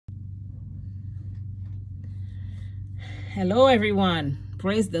Hello, everyone.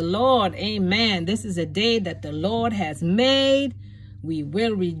 Praise the Lord. Amen. This is a day that the Lord has made. We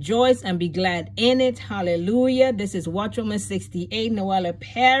will rejoice and be glad in it. Hallelujah. This is Watchwoman 68, Noella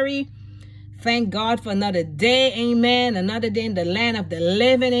Perry. Thank God for another day. Amen. Another day in the land of the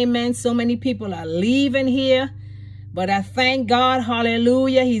living. Amen. So many people are leaving here, but I thank God.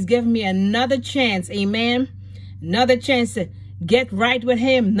 Hallelujah. He's given me another chance. Amen. Another chance to get right with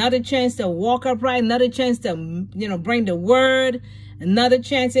him, another chance to walk upright, another chance to, bring the word, another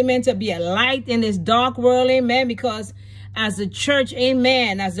chance, amen, to be a light in this dark world, amen, because as the church,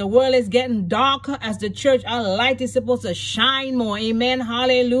 amen, as the world is getting darker, as the church, our light is supposed to shine more, amen,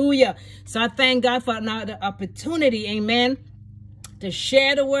 hallelujah. So I thank God for another opportunity, amen, to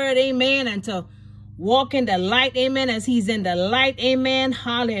share the word, amen, and to walk in the light, amen, as he's in the light, amen,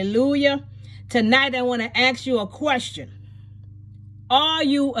 hallelujah. Tonight, I want to ask you a question. Are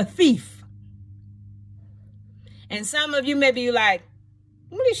you a thief? And some of you may be like,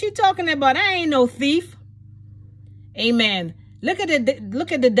 what is she talking about? I ain't no thief. Amen. Look at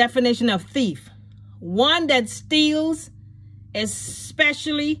the definition of thief. One that steals,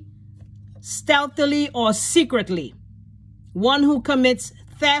 especially stealthily or secretly. One who commits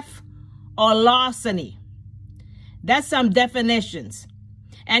theft or larceny. That's some definitions.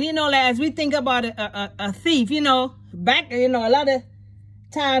 And as we think about a thief, back, a lot of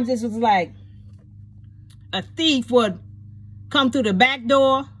times this was like a thief would come through the back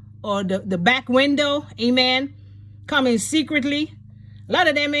door or the back window, amen, coming secretly. A lot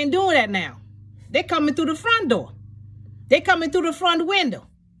of them ain't doing that now. They're coming through the front door. They're coming through the front window.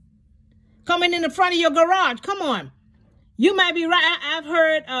 Coming in the front of your garage. Come on. You might be right. I've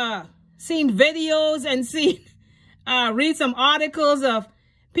heard, seen videos and read some articles of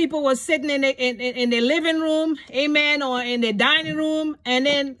people were sitting in their living room, amen, or in their dining room, and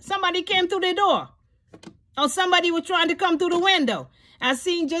then somebody came through their door. Or somebody was trying to come through the window. I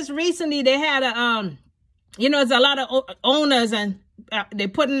seen just recently they had there's a lot of owners and they're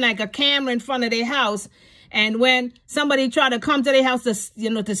putting like a camera in front of their house. And when somebody tried to come to their house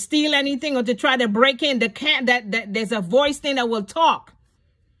to, to steal anything or to try to break in, that there's a voice thing that will talk.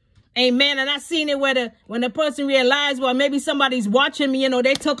 Amen. And I seen it where when the person realized, well, maybe somebody's watching me,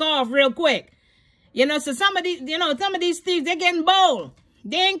 they took off real quick. So some of these thieves, they're getting bold.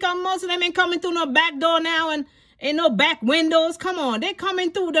 Most of them ain't coming through no back door now and ain't no back windows. Come on. They're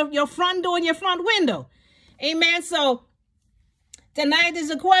coming through your front door and your front window. Amen. So tonight is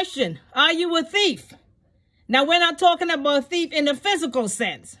a question. Are you a thief? Now, we're not talking about a thief in the physical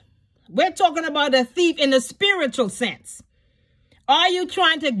sense. We're talking about a thief in the spiritual sense. Are you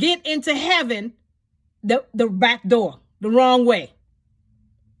trying to get into heaven the back door, the wrong way?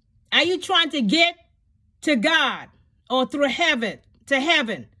 Are you trying to get to God or through heaven, to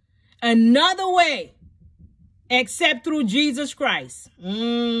heaven, another way except through Jesus Christ?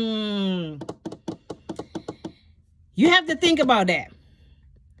 You have to think about that.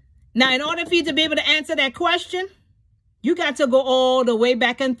 Now, in order for you to be able to answer that question, you got to go all the way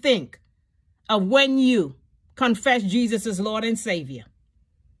back and think of when you confess Jesus as Lord and Savior.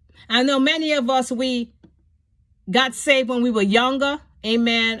 I know many of us, we got saved when we were younger.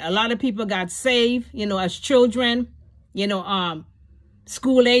 Amen. A lot of people got saved, as children,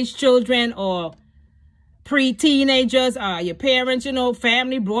 school-age children or pre-teenagers. Your parents,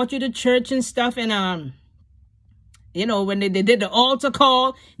 family brought you to church and stuff. And, when they did the altar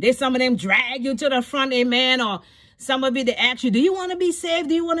call, some of them drag you to the front. Amen. Or some of you, they ask you, do you want to be saved?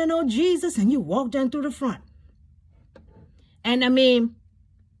 Do you want to know Jesus? And you walk down through the front. And I mean,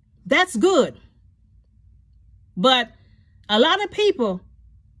 that's good. But a lot of people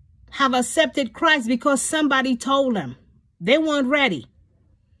have accepted Christ because somebody told them. They weren't ready.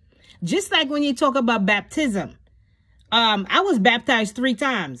 Just like when you talk about baptism. I was baptized 3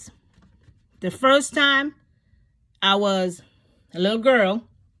 times. The first time, I was a little girl.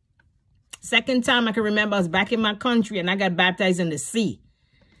 Second time, I can remember I was back in my country and I got baptized in the sea.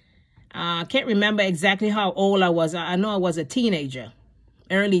 I can't remember exactly how old I was. I know I was a teenager,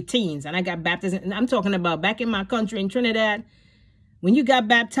 early teens, and I got baptized. And I'm talking about back in my country in Trinidad. When you got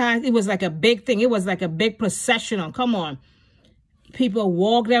baptized, it was like a big thing. It was like a big processional. Come on. People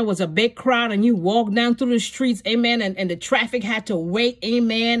walked. There was a big crowd, and you walked down through the streets. Amen. And the traffic had to wait.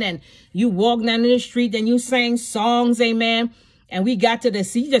 Amen. And you walked down the street and you sang songs. Amen. And we got to the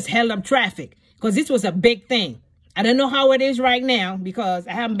sea. You just held up traffic because this was a big thing. I don't know how it is right now because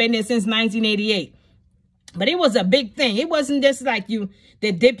I haven't been there since 1988. But it was a big thing. It wasn't just like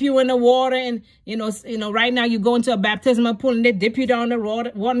they dip you in the water and, right now you go into a baptismal pool and they dip you down the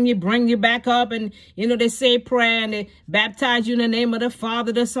water and you bring you back up and, they say prayer and they baptize you in the name of the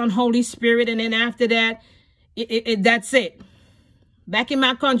Father, the Son, Holy Spirit. And then after that, That's it. Back in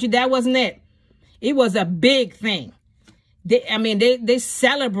my country, that wasn't it. It was a big thing. They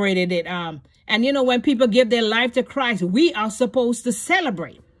celebrated it. And you know, when people give their life to Christ, we are supposed to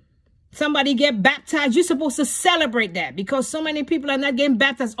celebrate. Somebody get baptized, you're supposed to celebrate that, because so many people are not getting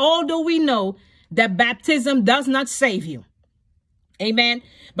baptized, although we know that baptism does not save you. Amen.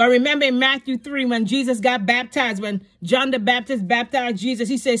 But remember in Matthew 3, when Jesus got baptized, when John the Baptist baptized Jesus,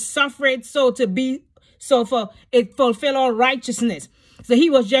 he says, suffer it so to be, so for it fulfill all righteousness. So he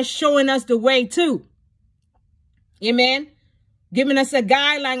was just showing us the way too. Amen. Giving us a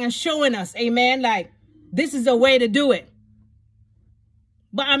guideline and showing us, amen, like this is the way to do it.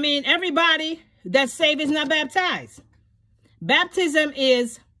 But I mean, everybody that's saved is not baptized. Baptism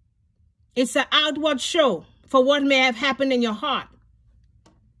it's an outward show for what may have happened in your heart.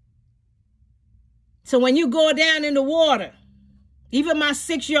 So when you go down in the water, even my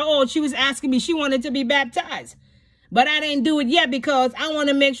 6-year-old, she was asking me, she wanted to be baptized. But I didn't do it yet because I want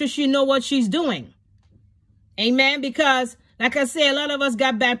to make sure she know what she's doing. Amen. Because like I said, a lot of us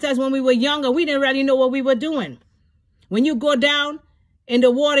got baptized when we were younger. We didn't really know what we were doing. When you go down in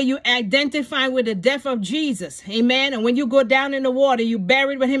the water, you identify with the death of Jesus. Amen. And when you go down in the water, you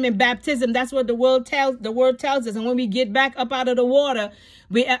buried with him in baptism. That's what the word tells us. And when we get back up out of the water,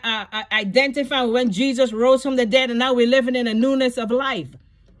 we identify when Jesus rose from the dead, and now we're living in a newness of life.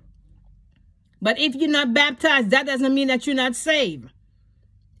 But if you're not baptized, that doesn't mean that you're not saved.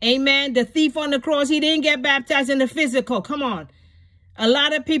 Amen. The thief on the cross, he didn't get baptized in the physical. Come on. A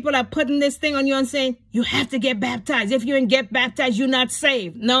lot of people are putting this thing on you and saying, you have to get baptized. If you didn't get baptized, you're not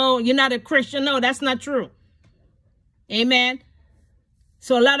saved. No, you're not a Christian. No, that's not true. Amen.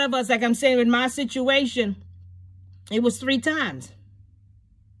 So a lot of us, like I'm saying, with my situation, it was 3 times.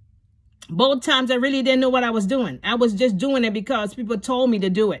 Both times I really didn't know what I was doing. I was just doing it because people told me to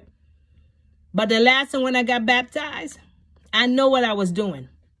do it. But the last time when I got baptized, I know what I was doing.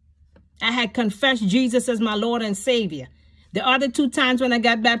 I had confessed Jesus as my Lord and Savior. The other 2 times when I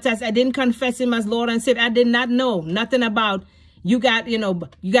got baptized, I didn't confess him as Lord and Savior. I did not know nothing about you got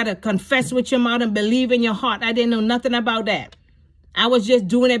to confess with your mouth and believe in your heart. I didn't know nothing about that. I was just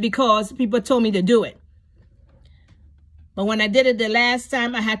doing it because people told me to do it. But when I did it the last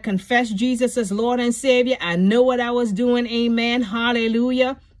time, I had confessed Jesus as Lord and Savior. I know what I was doing. Amen.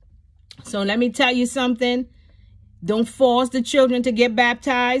 Hallelujah. So let me tell you something. Don't force the children to get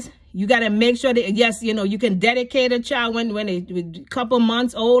baptized. You got to make sure that, yes, you can dedicate a child when they're a couple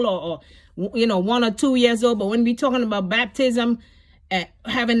months old or 1 or 2 years old. But when we're talking about baptism,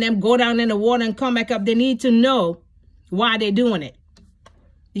 having them go down in the water and come back up, they need to know why they're doing it.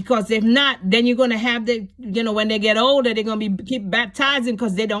 Because if not, then you're going to have when they get older, they're going to keep baptizing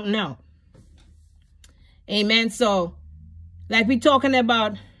because they don't know. Amen. So like we're talking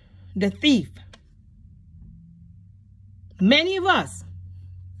about the thief. Many of us,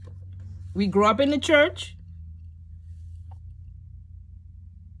 we grew up in the church.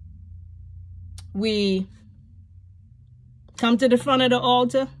 We come to the front of the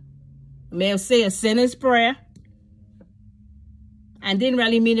altar, may say a sinner's prayer, and didn't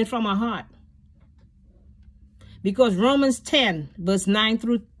really mean it from our heart. Because Romans 10, verse 9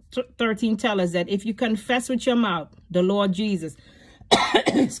 through 13 tell us that if you confess with your mouth the Lord Jesus,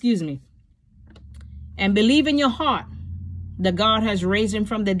 excuse me, and believe in your heart that God has raised him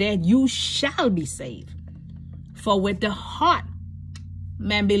from the dead, you shall be saved. For with the heart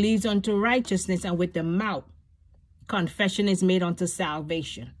man believes unto righteousness, and with the mouth confession is made unto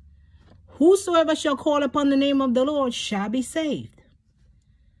salvation. Whosoever shall call upon the name of the Lord shall be saved.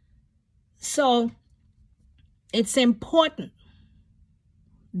 So it's important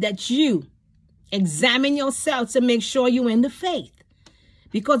that you examine yourself to make sure you're in the faith.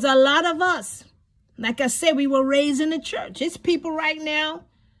 Because a lot of us, like I said, we were raised in the church. It's people right now.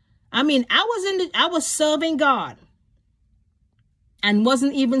 I mean, I was serving God and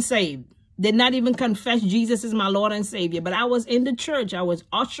wasn't even saved. Did not even confess Jesus as my Lord and Savior. But I was in the church. I was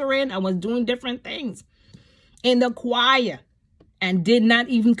ushering. I was doing different things in the choir and did not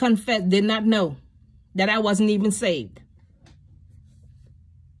even confess, did not know that I wasn't even saved.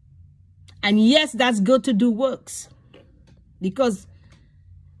 And yes, that's good to do works, because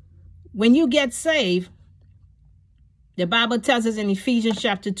when you get saved, the Bible tells us in Ephesians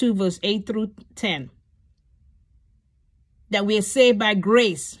chapter 2, verse 8 through 10, that we are saved by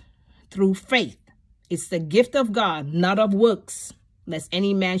grace through faith. It's the gift of God, not of works, lest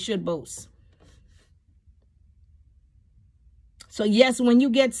any man should boast. So yes, when you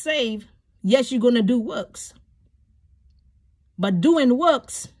get saved, yes, you're going to do works. But doing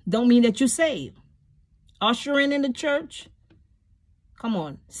works don't mean that you're saved. Ushering in the church, come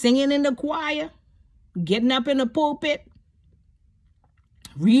on, singing in the choir, getting up in the pulpit,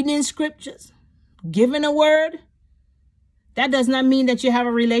 reading scriptures, giving a word, that does not mean that you have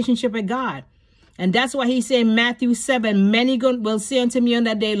a relationship with God. And that's why he said in Matthew 7, many will say unto me on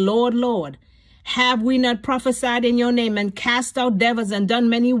that day, Lord, Lord, have we not prophesied in your name and cast out devils and done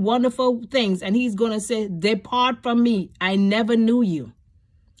many wonderful things? And he's going to say, depart from me. I never knew you,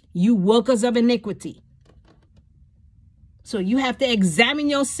 you workers of iniquity. So you have to examine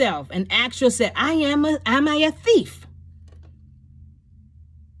yourself and ask yourself, am I a thief?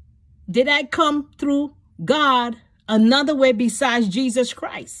 Did I come through God another way besides Jesus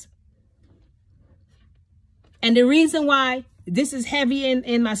Christ? And the reason why this is heavy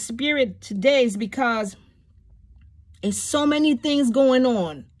in my spirit today is because it's so many things going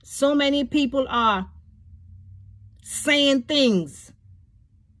on. So many people are saying things.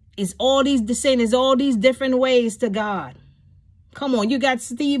 It's all these different ways to God. Come on, you got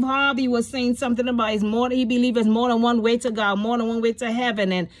Steve Harvey was saying something about he believes there's more than one way to God, more than one way to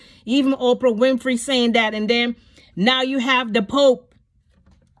heaven. And even Oprah Winfrey saying that. And then now you have the Pope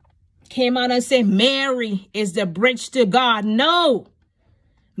came out and said Mary is the bridge to God. No,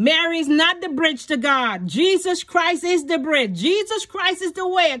 Mary is not the bridge to God. Jesus Christ is the bridge. Jesus Christ is the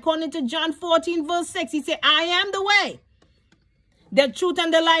way. According to John 14, verse 6, he said, I am the way, the truth,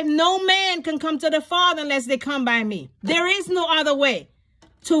 and the life. No man can come to the Father unless they come by me. There is no other way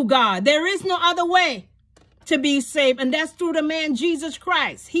to God. There is no other way to be saved. And that's through the man Jesus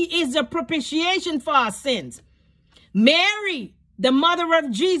Christ. He is the propitiation for our sins. Mary, the mother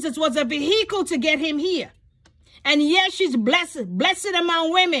of Jesus, was a vehicle to get him here. And yes, she's blessed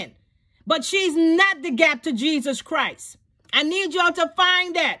among women, but she's not the gap to Jesus Christ. I need y'all to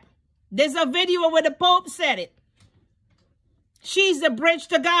find that. There's a video where the Pope said it. She's the bridge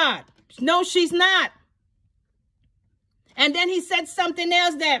to God. No, she's not. And then he said something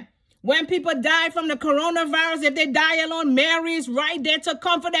else, that when people die from the coronavirus, if they die alone, Mary is right there to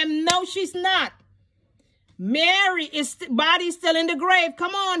comfort them. No, she's not. Mary's body is still in the grave.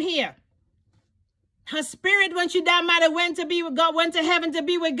 Come on here. Her spirit, when she died, might have went to be with God, went to heaven to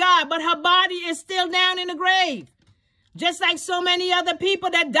be with God, but her body is still down in the grave. Just like so many other people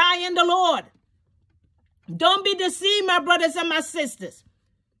that die in the Lord. Don't be deceived, my brothers and my sisters.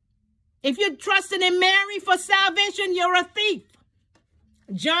 If you're trusting in Mary for salvation, you're a thief.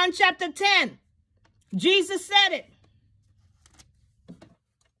 John chapter 10. Jesus said it.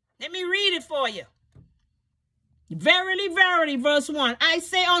 Let me read it for you. Verily, verily, verse 1. I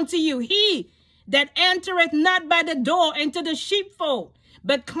say unto you, he that entereth not by the door into the sheepfold,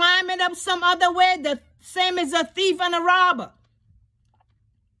 but climbeth up some other way, the same is a thief and a robber.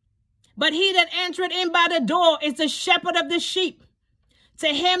 But he that entereth in by the door is the shepherd of the sheep. To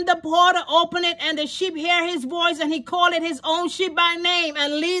him the porter openeth, and the sheep hear his voice, and he calleth his own sheep by name,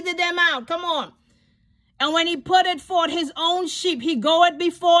 and leadeth them out. Come on. And when he putteth forth his own sheep, he goeth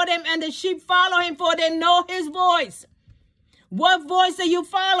before them, and the sheep follow him, for they know his voice. What voice are you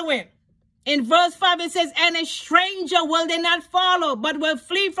following? In verse 5 it says, and a stranger will they not follow, but will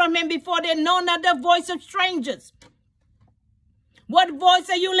flee from him, before they know not the voice of strangers. What voice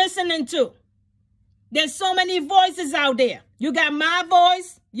are you listening to? There's so many voices out there. You got my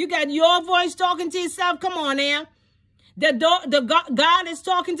voice. You got your voice talking to yourself. Come on now. God is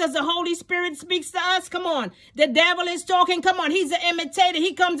talking to us. The Holy Spirit speaks to us. Come on. The devil is talking. Come on. He's an imitator.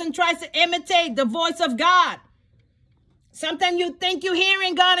 He comes and tries to imitate the voice of God. Sometimes you think you're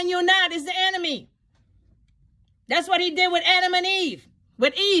hearing God and you're not. It's the enemy. That's what he did with Adam and Eve.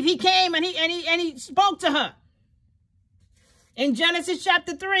 With Eve, he came and he spoke to her. In Genesis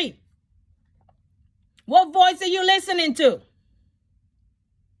chapter 3. What voice are you listening to?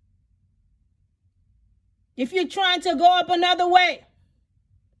 If you're trying to go up another way.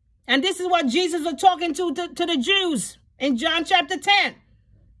 And this is what Jesus was talking to the Jews in John chapter 10.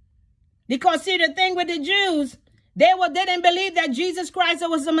 Because see, the thing with the Jews, they didn't believe that Jesus Christ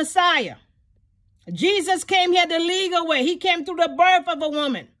was the Messiah. Jesus came here the legal way. He came through the birth of a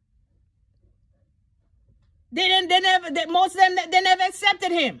woman. Most of them, they never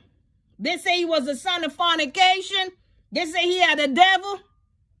accepted him. They say he was the son of fornication. They say he had a devil.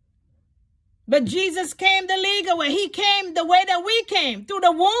 But Jesus came the legal way. He came the way that we came, through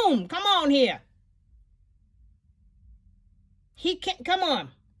the womb. Come on here. He came, come on.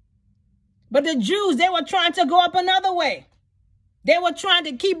 But the Jews, they were trying to go up another way. They were trying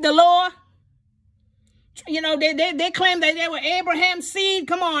to keep the law. You know, they claimed that they were Abraham's seed.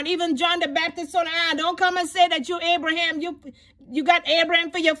 Come on, even John the Baptist said, don't come and say that you're Abraham. You got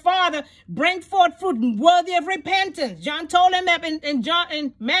Abraham for your father. Bring forth fruit worthy of repentance. John told him that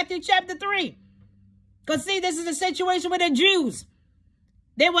in Matthew chapter 3. Because see, this is the situation with the Jews.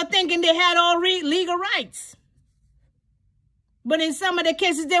 They were thinking they had all legal rights. But in some of the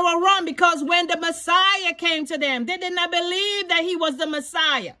cases, they were wrong, because when the Messiah came to them, they did not believe that he was the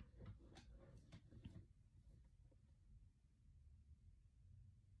Messiah.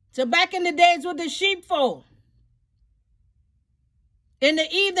 So back in the days with the sheepfold, in the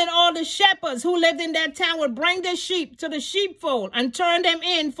evening, all the shepherds who lived in that town would bring their sheep to the sheepfold and turn them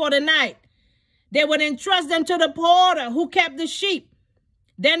in for the night. They would entrust them to the porter who kept the sheep.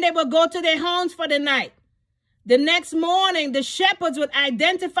 Then they would go to their homes for the night. The next morning, the shepherds would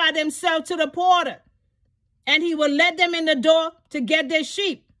identify themselves to the porter, and he would let them in the door to get their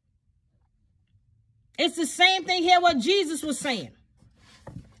sheep. It's the same thing here what Jesus was saying.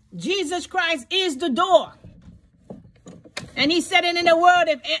 Jesus Christ is the door. And he said it in the word,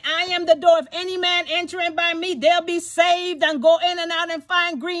 if I am the door, if any man entering by me, they'll be saved and go in and out and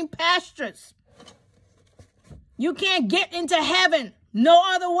find green pastures. You can't get into heaven no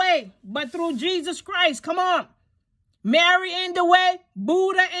other way but through Jesus Christ. Come on. Mary ain't the way.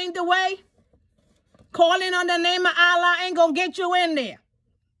 Buddha ain't the way. Calling on the name of Allah ain't going to get you in there.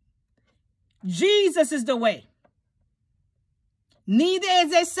 Jesus is the way. Neither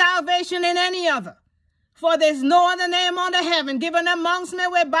is there salvation in any other. For there's no other name under heaven given amongst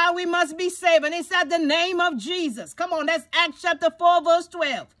men whereby we must be saved. And it's at the name of Jesus. Come on, that's Acts chapter 4, verse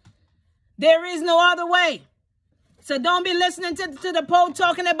 12. There is no other way. So don't be listening to the Pope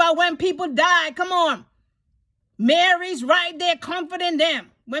talking about when people die. Come on. Mary's right there comforting them.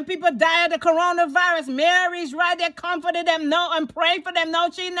 When people die of the coronavirus, Mary's right there comforting them. No, and pray for them.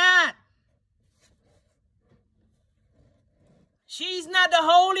 No, she's not. She's not. The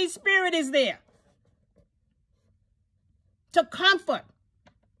Holy Spirit is there to comfort.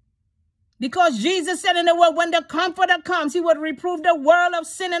 Because Jesus said in the word, when the Comforter comes, he would reprove the world of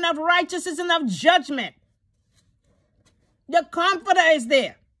sin and of righteousness and of judgment. The Comforter is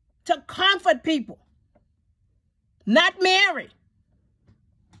there to comfort people. Not Mary.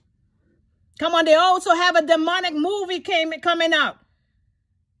 Come on, they also have a demonic movie coming out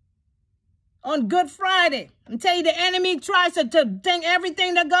on Good Friday. I tell you, the enemy tries to think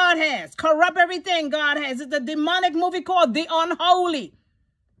everything that God has, corrupt everything God has. It's a demonic movie called The Unholy.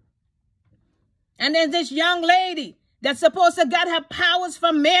 And there's this young lady that's supposed to get her powers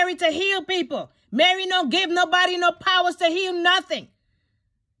from Mary to heal people. Mary don't give nobody no powers to heal nothing.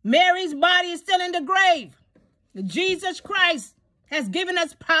 Mary's body is still in the grave. Jesus Christ has given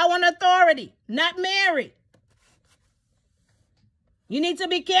us power and authority, not Mary. You need to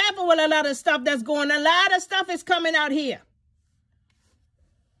be careful with a lot of stuff that's going on. A lot of stuff is coming out here.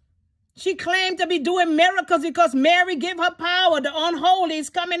 She claimed to be doing miracles because Mary gave her power. The unholy is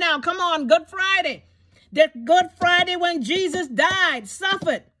coming out. Come on, Good Friday. The Good Friday when Jesus died,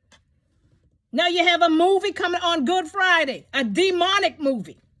 suffered. Now you have a movie coming on Good Friday, a demonic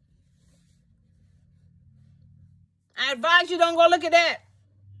movie. I advise you don't go look at that.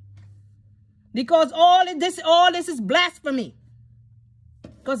 Because all this is blasphemy.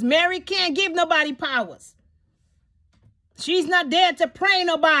 Because Mary can't give nobody powers. She's not there to pray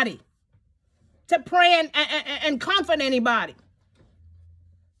nobody. To pray and comfort anybody.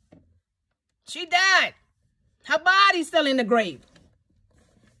 She died. Her body's still in the grave.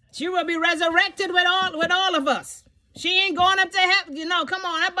 She will be resurrected with all of us. She ain't going up to heaven. You know, come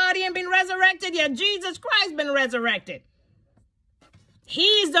on, her body ain't been resurrected yet. Jesus Christ been resurrected.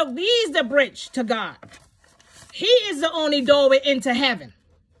 He's the bridge to God. He is the only doorway into heaven.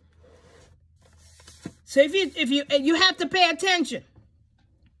 So if you have to pay attention.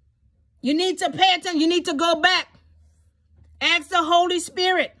 You need to pay attention. You need to go back. Ask the Holy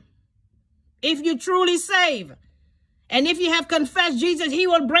Spirit if you truly save. And if you have confessed Jesus, he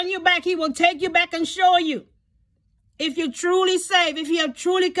will bring you back. He will take you back and show you. If you truly save, if you have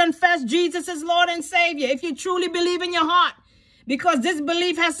truly confessed Jesus as Lord and Savior, if you truly believe in your heart, because this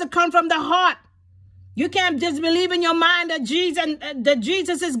belief has to come from the heart. You can't just believe in your mind that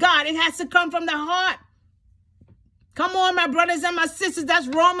Jesus is God. It has to come from the heart. Come on, my brothers and my sisters. That's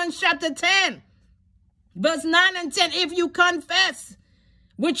Romans chapter 10, verse 9 and 10. If you confess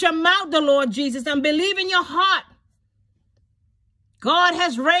with your mouth the Lord Jesus and believe in your heart, God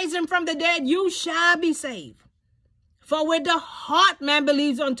has raised him from the dead, you shall be saved. For with the heart man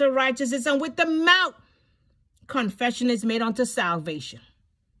believes unto righteousness, and with the mouth confession is made unto salvation.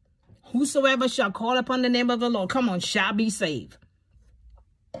 Whosoever shall call upon the name of the Lord, come on, shall be saved.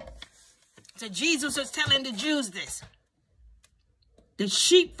 So Jesus was telling the Jews this. The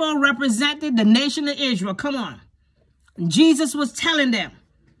sheepfold represented the nation of Israel. Come on. And Jesus was telling them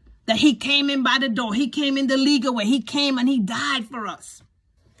that he came in by the door. He came in the legal way. He came and he died for us.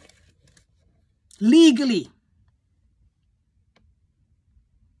 Legally.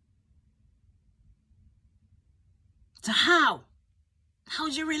 So how?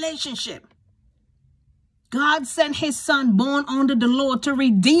 How's your relationship? God sent his son born under the law to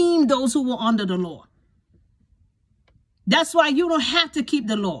redeem those who were under the law. That's why you don't have to keep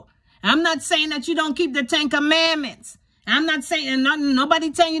the law. I'm not saying that you don't keep the 10 Commandments. I'm not saying,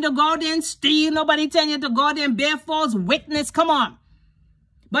 nobody telling you to go out there and steal. Nobody telling you to go out there and bear false witness. Come on.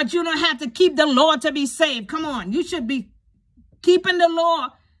 But you don't have to keep the law to be saved. Come on. You should be keeping the law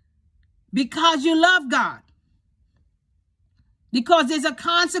because you love God. Because there's a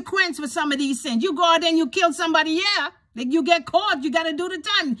consequence for some of these sins. You go out there and you kill somebody, yeah. You get caught, you got to do the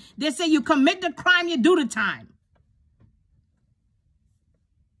time. They say you commit the crime, you do the time.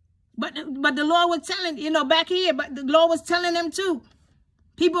 But the Lord was telling, back here, but the Lord was telling them too.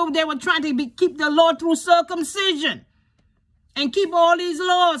 People, they were trying to keep the law through circumcision. And keep all these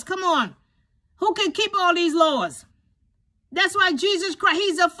laws. Come on. Who can keep all these laws? That's why Jesus Christ,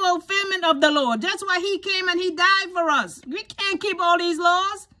 he's a fulfillment of the law. That's why he came and he died for us. We can't keep all these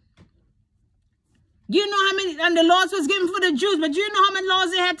laws. You know how many, and the laws was given for the Jews, but you know how many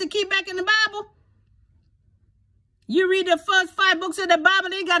laws they had to keep back in the Bible? You read the first 5 books of the Bible,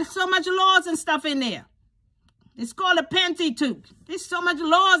 they got so much laws and stuff in there. It's called a Pentateuch. There's so much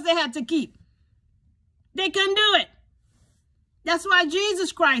laws they had to keep. They couldn't do it. That's why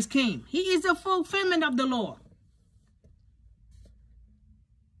Jesus Christ came. He is the fulfillment of the law.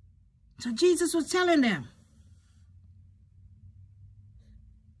 So Jesus was telling them.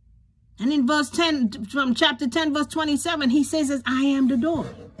 And in verse 10, from chapter 10, verse 27, he says, I am the door.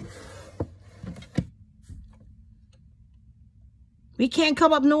 We can't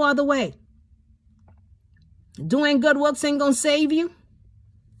come up no other way. Doing good works ain't going to save you.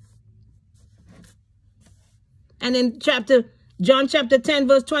 And in John chapter 10,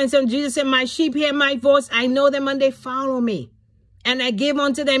 verse 27, Jesus said, my sheep hear my voice. I know them and they follow me. And I give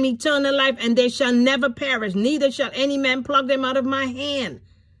unto them eternal life, and they shall never perish. Neither shall any man pluck them out of my hand.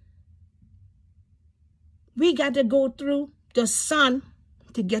 We got to go through the Son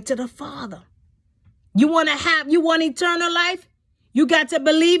to get to the Father. You want eternal life? You got to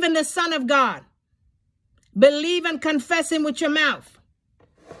believe in the Son of God. Believe and confess him with your mouth.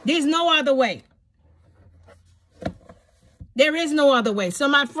 There's no other way. There is no other way. So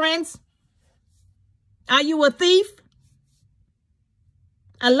my friends, are you a thief?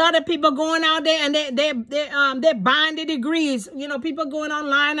 A lot of people going out there and they're buying the degrees. People going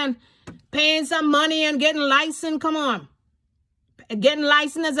online and paying some money and getting licensed. Come on. Getting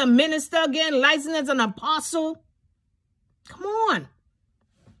licensed as a minister, getting licensed as an apostle. Come on.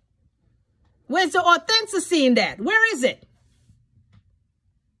 Where's the authenticity in that? Where is it?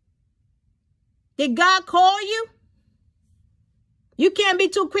 Did God call you? You can't be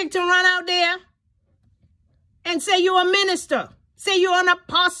too quick to run out there and say you're a minister. Say you're an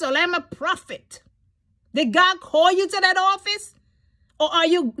apostle. I'm a prophet. Did God call you to that office? Or are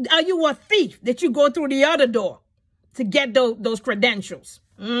you a thief that you go through the other door to get those credentials?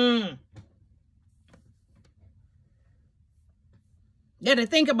 You got to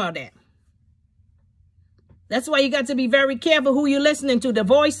think about that. That's why you got to be very careful who you're listening to, the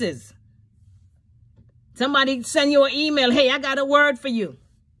voices. Somebody send you an email. Hey, I got a word for you.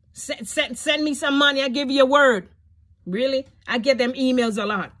 Send me some money. I'll give you a word. Really? I get them emails a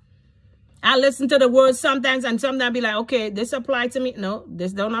lot. I listen to the words sometimes and sometimes I'll be like, okay, this apply to me. No,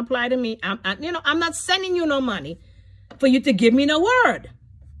 this don't apply to me. I'm not sending you no money for you to give me no word.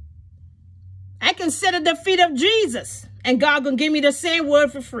 I can sit at the feet of Jesus and God gonna give me the same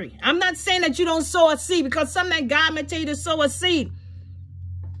word for free. I'm not saying that you don't sow a seed, because sometimes God may tell you to sow a seed.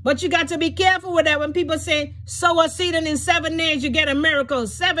 But you got to be careful with that. When people say sow a seed and in 7 days you get a miracle.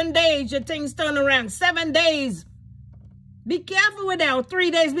 7 days your things turn around. 7 days. Be careful with that. Or 3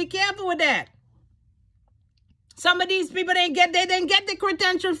 days. Be careful with that. Some of these people they didn't get the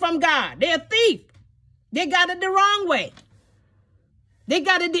credentials from God. They're a thief. They got it the wrong way. They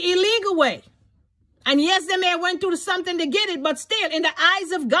got it the illegal way. And yes, they may have went through something to get it, but still, in the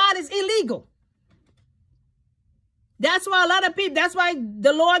eyes of God, it's illegal. That's why a lot of people, that's why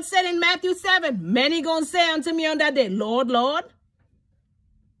the Lord said in Matthew 7, many gonna say unto me on that day, Lord, Lord,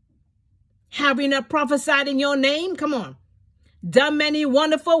 have we not prophesied in your name? Come on. Done many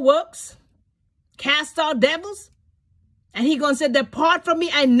wonderful works, cast out devils. And he gonna say, depart from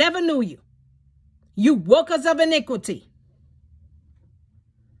me, I never knew you. You workers of iniquity.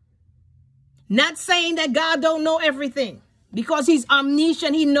 Not saying that God don't know everything, because he's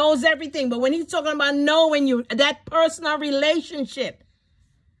omniscient. He knows everything. But when he's talking about knowing you, that personal relationship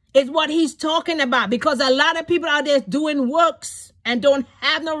is what he's talking about. Because a lot of people out there doing works and don't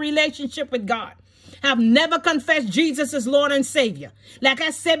have no relationship with God. have never confessed Jesus as Lord and Savior. Like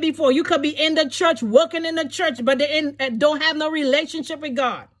I said before, you could be in the church, working in the church, but they don't have no relationship with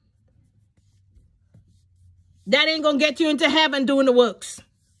God. That ain't going to get you into heaven doing the works.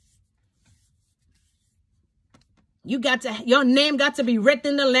 Your name got to be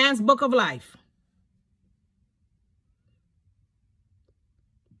written in the Lamb's Book of Life.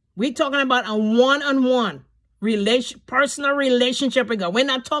 We're talking about a one-on-one personal relationship with God. We're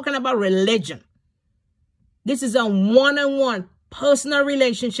not talking about religion. This is a one-on-one personal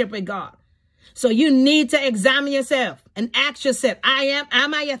relationship with God. So you need to examine yourself and ask yourself,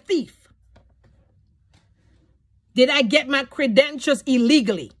 am I a thief? Did I get my credentials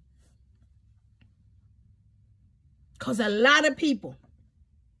illegally? Because a lot of people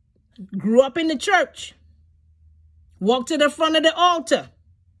grew up in the church, walked to the front of the altar,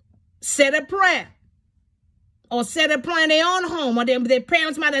 said a prayer, or said a prayer in their own home, or their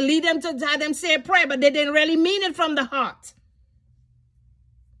parents might have lead them to have them say a prayer, but they didn't really mean it from the heart.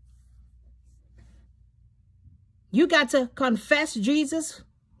 You got to confess Jesus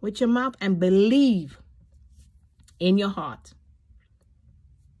with your mouth and believe in your heart.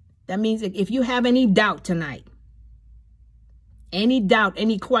 That means if you have any doubt tonight, any doubt,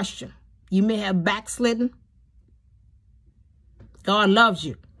 any question, you may have backslidden. God loves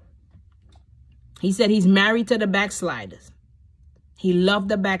you. He said he's married to the backsliders. He loved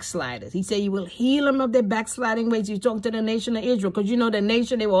the backsliders. He said he will heal them of their backsliding ways. You talk to the nation of Israel, because you know the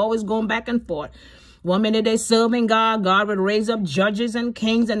nation, they were always going back and forth. One minute they serving God, God would raise up judges and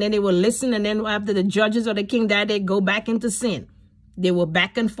kings, and then they would listen, and then after the judges or the king died, they go back into sin. They were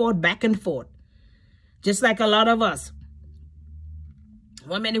back and forth, back and forth. Just like a lot of us.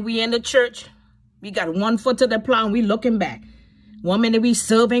 One minute we in the church, we got one foot to the plow and we looking back. One minute we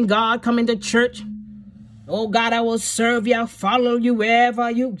serving God, coming to church. Oh God, I will serve you, I'll follow you wherever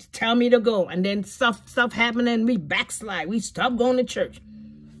you tell me to go. And then stuff happening, we backslide. We stop going to church.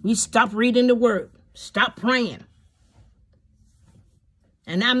 We stop reading the word. Stop praying.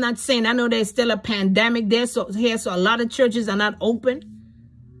 And I'm not saying, I know there's still a pandemic there, so a lot of churches are not open.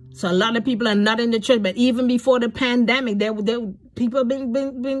 So a lot of people are not in the church. But even before the pandemic, people have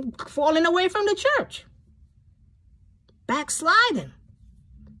been falling away from the church. Backsliding.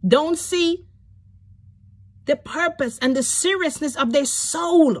 Don't see the purpose and the seriousness of their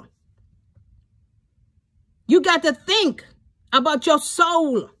soul. You got to think about your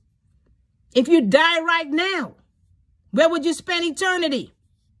soul. If you die right now, where would you spend eternity?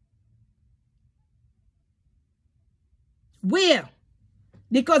 Where?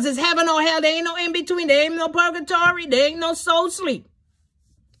 Because it's heaven or hell. There ain't no in between. There ain't no purgatory. There ain't no soul sleep.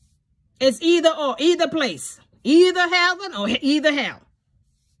 It's either or, either place. Either heaven or either hell.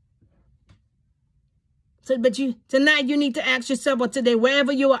 So, but tonight you need to ask yourself, or today,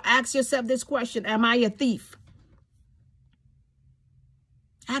 wherever you are, ask yourself this question: am I a thief?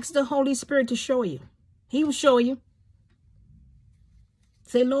 Ask the Holy Spirit to show you. He will show you.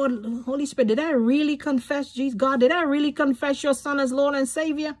 Say, Lord, Holy Spirit, did I really confess Jesus? God, did I really confess your Son as Lord and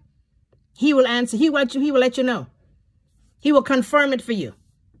Savior? He will answer. He will let you know. He will confirm it for you.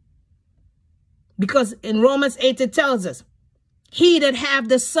 Because in Romans 8, it tells us, he that have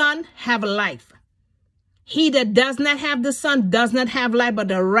the Son have life. He that does not have the Son does not have life, but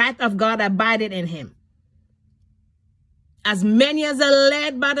the wrath of God abideth in him. As many as are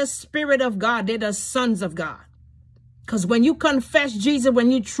led by the Spirit of God, they're the sons of God. Because when you confess Jesus,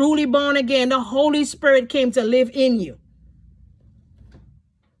 when you're truly born again, the Holy Spirit came to live in you.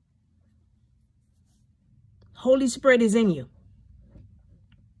 Holy Spirit is in you.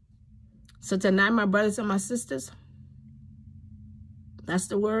 So tonight, my brothers and my sisters, that's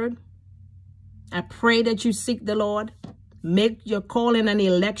the word. I pray that you seek the Lord. Make your calling and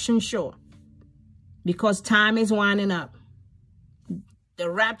election sure. Because time is winding up. The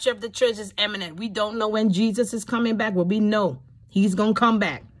rapture of the church is imminent. We don't know when Jesus is coming back, but we know he's going to come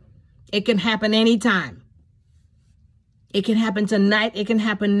back. It can happen anytime. It can happen tonight. It can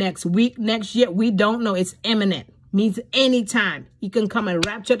happen next week, next year. We don't know. It's imminent. Means anytime he can come and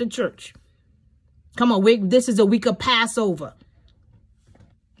rapture the church. Come on, this is a week of Passover.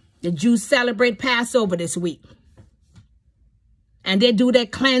 The Jews celebrate Passover this week. And they do their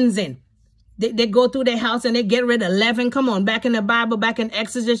cleansing. They go through their house and they get rid of leaven. Come on, back in the Bible, back in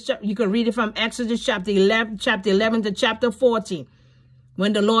Exodus, you can read it from Exodus chapter 11 to chapter 14.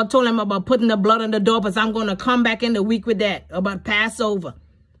 When the Lord told him about putting the blood on the doorpost, I'm going to come back in the week with that, about Passover.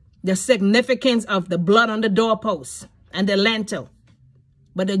 The significance of the blood on the doorpost and the lintel.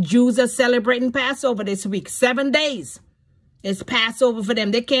 But the Jews are celebrating Passover this week. 7 days. It's Passover for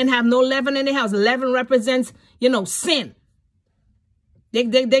them. They can't have no leaven in their house. Leaven represents, sin.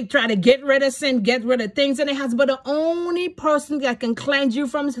 They try to get rid of sin, get rid of things in their house. But the only person that can cleanse you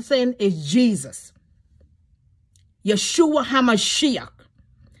from sin is Jesus. Yeshua HaMashiach.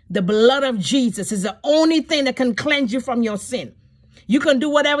 The blood of Jesus is the only thing that can cleanse you from your sin. You can do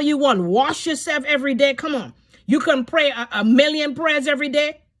whatever you want. Wash yourself every day. Come on. You can pray a million prayers every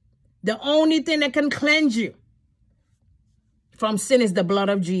day. The only thing that can cleanse you from sin is the blood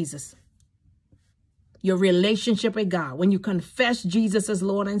of Jesus. Your relationship with God. When you confess Jesus as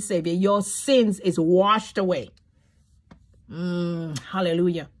Lord and Savior, your sins is washed away.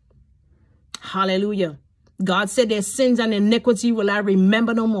 Hallelujah. Hallelujah. God said their sins and iniquity will I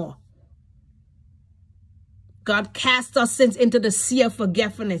remember no more. God cast our sins into the sea of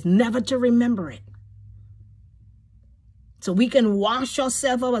forgetfulness, never to remember it. So we can wash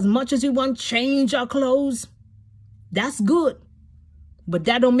ourselves up as much as we want, change our clothes. That's good. But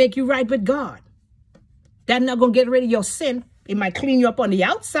that don't make you right with God. That's not going to get rid of your sin. It might clean you up on the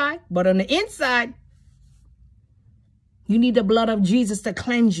outside, but on the inside, you need the blood of Jesus to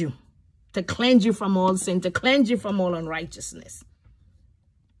cleanse you from all sin, to cleanse you from all unrighteousness.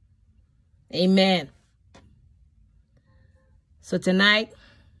 Amen. So tonight,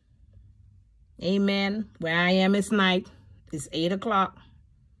 amen, where I am it's night, it's 8 o'clock.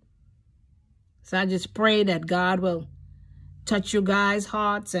 So I just pray that God will touch you guys'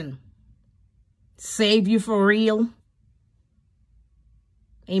 hearts and save you for real.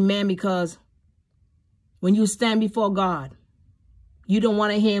 Amen, because when you stand before God, you don't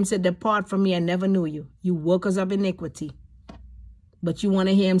want to hear him say, depart from me, I never knew you, you workers of iniquity. But you want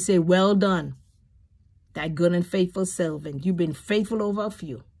to hear him say, well done, thy good and faithful servant. You've been faithful over a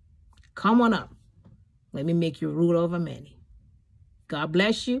few. Come on up. Let me make you rule over many. God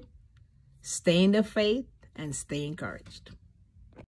bless you. Stay in the faith and stay encouraged.